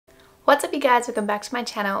What's up you guys, welcome back to my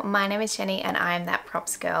channel. My name is Jenny and I am that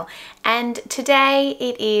props girl, and today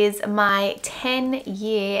it is my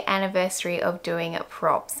 10-year anniversary of doing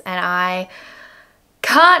props, and I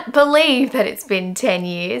can't believe that it's been 10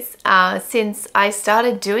 years since I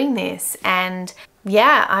started doing this. And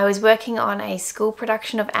yeah, I was working on a school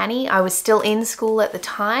production of Annie. I was still in school at the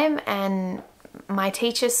time, and my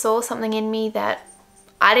teacher saw something in me that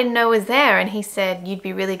I didn't know was there, and he said, "You'd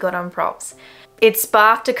be really good on props." It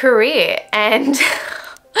sparked a career, and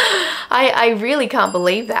I really can't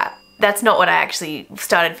believe that. That's not what I actually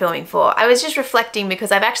started filming for. I was just reflecting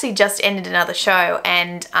because I've actually just ended another show,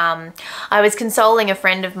 and I was consoling a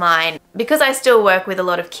friend of mine. Because I still work with a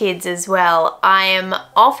lot of kids as well, I am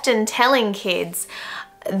often telling kids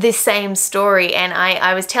this same story, and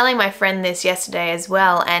I was telling my friend this yesterday as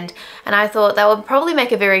well, and I thought that would probably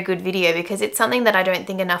make a very good video because it's something that I don't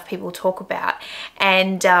think enough people talk about,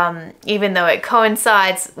 and even though it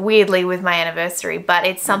coincides weirdly with my anniversary, but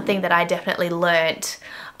it's something that I definitely learnt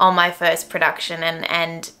on my first production,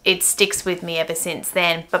 and it sticks with me ever since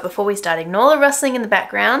then. But before we start, ignore the rustling in the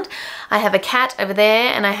background. I have a cat over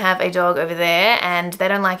there and I have a dog over there, and they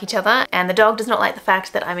don't like each other, and the dog does not like the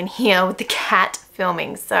fact that I'm in here with the cat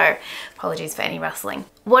filming, so apologies for any rustling.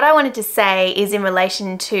 What I wanted to say is in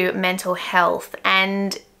relation to mental health,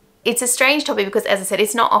 and it's a strange topic because, as I said,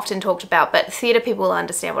 it's not often talked about, but theatre people will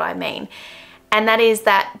understand what I mean. And that is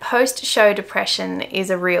that post-show depression is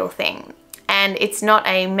a real thing. And it's not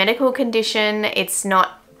a medical condition, it's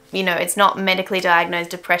not, you know, it's not medically diagnosed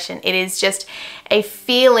depression. It is just a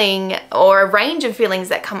feeling or a range of feelings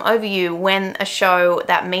that come over you when a show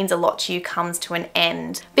that means a lot to you comes to an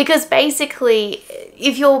end. Because basically,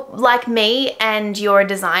 if you're like me and you're a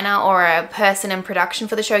designer or a person in production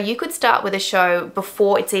for the show, you could start with a show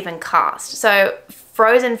before it's even cast. So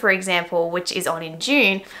Frozen, for example, which is on in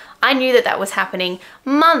June, I knew that that was happening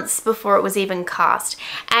months before it was even cast.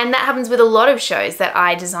 And that happens with a lot of shows that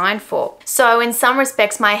I design for. So in some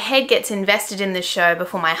respects, my head gets invested in the show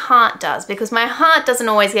before my heart does, because my heart doesn't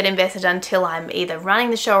always get invested until I'm either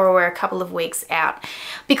running the show or we're a couple of weeks out.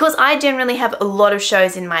 Because I generally have a lot of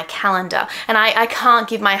shows in my calendar, and I can't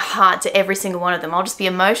give my heart to every single one of them. I'll just be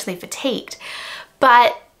emotionally fatigued.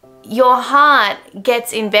 But your heart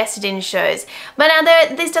gets invested in shows. But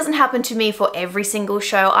now this doesn't happen to me for every single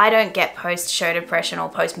show. I don't get post-show depression or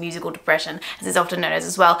post-musical depression, as it's often known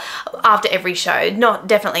as well, after every show.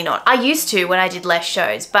 Definitely not. I used to when I did less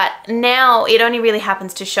shows, but now it only really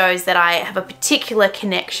happens to shows that I have a particular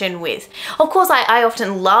connection with. Of course, I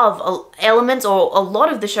often love elements or a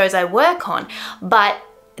lot of the shows I work on, but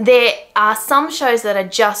there are some shows that are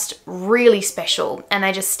just really special and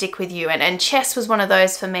they just stick with you, and Chess was one of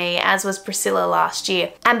those for me, as was Priscilla last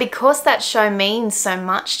year. And because that show means so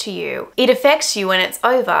much to you, it affects you when it's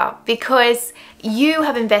over, because you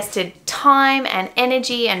have invested time and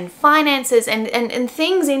energy and finances and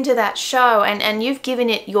things into that show, and you've given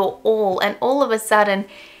it your all, and all of a sudden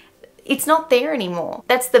it's not there anymore.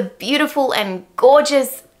 That's the beautiful and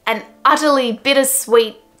gorgeous and utterly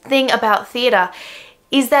bittersweet thing about theatre,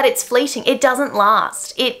 is that it's fleeting. It doesn't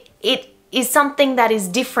last. It is something that is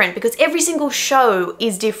different, because every single show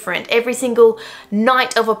is different. Every single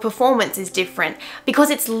night of a performance is different, because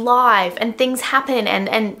it's live and things happen,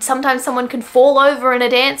 and sometimes someone can fall over in a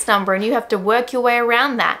dance number and you have to work your way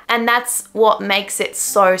around that. And that's what makes it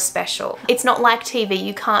so special. It's not like TV.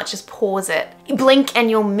 You can't just pause it. You blink and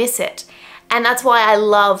you'll miss it. And that's why I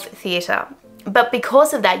love theatre. But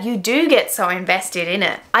because of that, you do get so invested in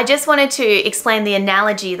it. I just wanted to explain the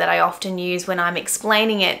analogy that I often use when I'm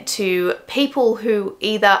explaining it to people who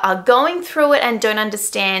either are going through it and don't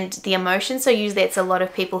understand the emotions. So usually it's a lot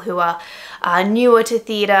of people who are newer to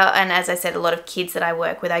theatre, and as I said, a lot of kids that I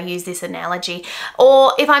work with, I use this analogy.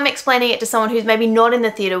 Or if I'm explaining it to someone who's maybe not in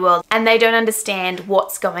the theatre world and they don't understand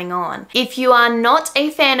what's going on. If you are not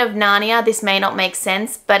a fan of Narnia, this may not make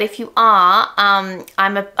sense, but if you are,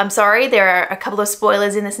 I'm sorry, there are a couple of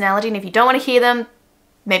spoilers in this analogy, and if you don't want to hear them,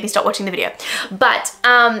 maybe stop watching the video. But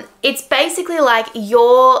it's basically like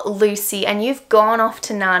you're Lucy and you've gone off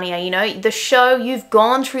to Narnia, you know, the show, you've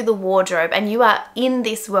gone through the wardrobe and you are in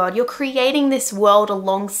this world. You're creating this world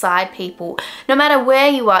alongside people, no matter where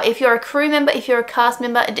you are. If you're a crew member, if you're a cast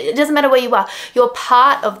member, it doesn't matter where you are. You're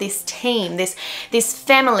part of this team, this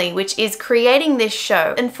family, which is creating this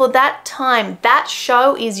show. And for that time, that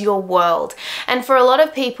show is your world. And for a lot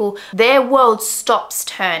of people, their world stops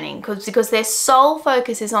turning because their sole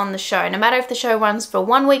focus is on the show. No matter if the show runs for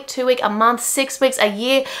 1 week, 2 weeks, a month, 6 weeks, a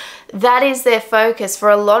year, that is their focus for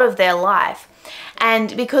a lot of their life.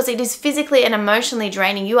 And because it is physically and emotionally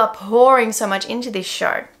draining, you are pouring so much into this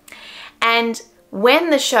show. And when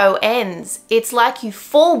the show ends, it's like you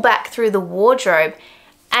fall back through the wardrobe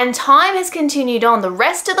and time has continued on. The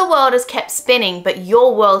rest of the world has kept spinning, but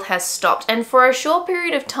your world has stopped. And for a short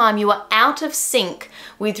period of time, you are out of sync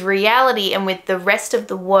with reality and with the rest of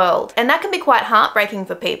the world. And that can be quite heartbreaking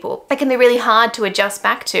for people. It can be really hard to adjust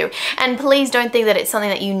back to. And please don't think that it's something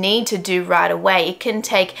that you need to do right away. It can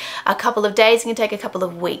take a couple of days, it can take a couple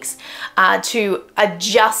of weeks to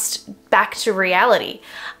adjust back to reality.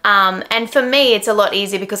 And for me, it's a lot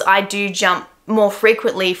easier because I do jump more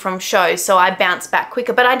frequently from shows, so I bounce back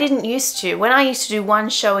quicker, but I didn't used to. When I used to do one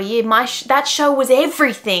show a year, that show was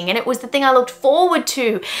everything, and it was the thing I looked forward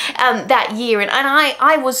to that year, and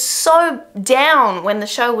I was so down when the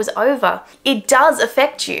show was over. It does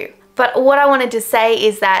affect you, but what I wanted to say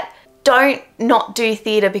is that don't not do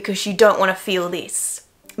theatre because you don't want to feel this,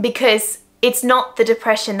 because it's not the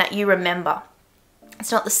depression that you remember.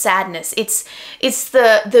 It's not the sadness, it's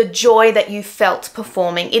the joy that you felt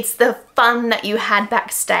performing, it's the fun that you had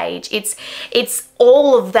backstage, it's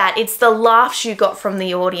all of that, it's the laughs you got from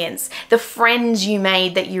the audience, the friends you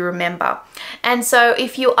made that you remember. And so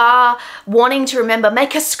if you are wanting to remember,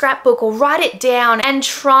 make a scrapbook or write it down and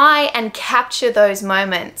try and capture those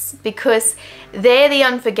moments, because they're the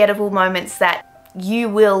unforgettable moments that you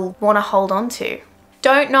will want to hold on to.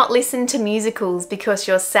 Don't not listen to musicals because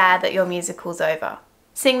you're sad that your musical's over.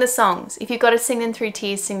 Sing the songs. If you've got to sing them through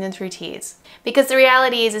tears, sing them through tears. Because the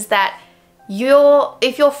reality is that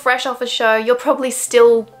if you're fresh off a show, you're probably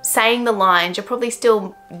still saying the lines, you're probably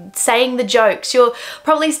still saying the jokes, you're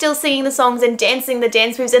probably still singing the songs and dancing the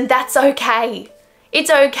dance moves, and that's okay. It's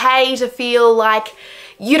okay to feel like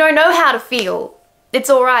you don't know how to feel. It's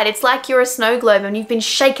alright. It's like you're a snow globe and you've been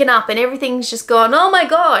shaken up and everything's just gone, oh my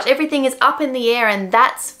gosh, everything is up in the air, and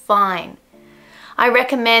that's fine. I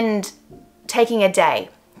recommend taking a day,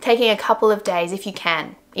 taking a couple of days if you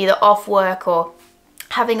can, either off work or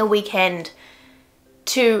having a weekend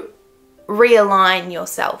to realign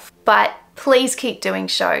yourself. But please keep doing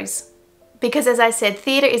shows, because as I said,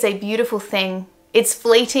 theatre is a beautiful thing. It's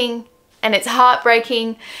fleeting and it's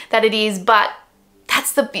heartbreaking that it is, but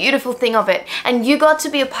that's the beautiful thing of it. And you got to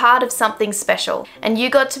be a part of something special, and you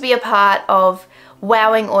got to be a part of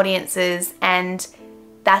wowing audiences, and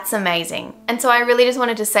that's amazing. And so I really just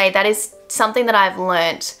wanted to say that is something that I've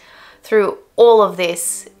learnt through all of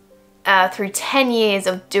this, through 10 years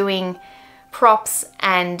of doing props,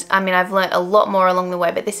 and I mean, I've learnt a lot more along the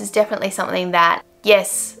way, but this is definitely something that,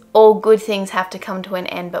 yes, all good things have to come to an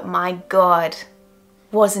end, but my God,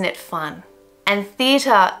 wasn't it fun? And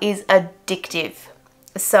theatre is addictive.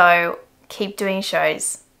 So keep doing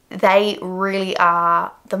shows. They really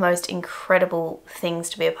are the most incredible things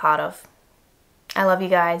to be a part of. I love you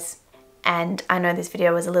guys, and I know this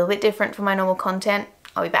video was a little bit different from my normal content.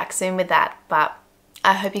 I'll be back soon with that, but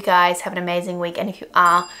I hope you guys have an amazing week, and if you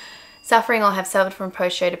are suffering or have suffered from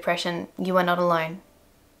post-show depression, you are not alone.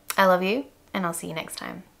 I love you, and I'll see you next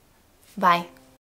time. Bye.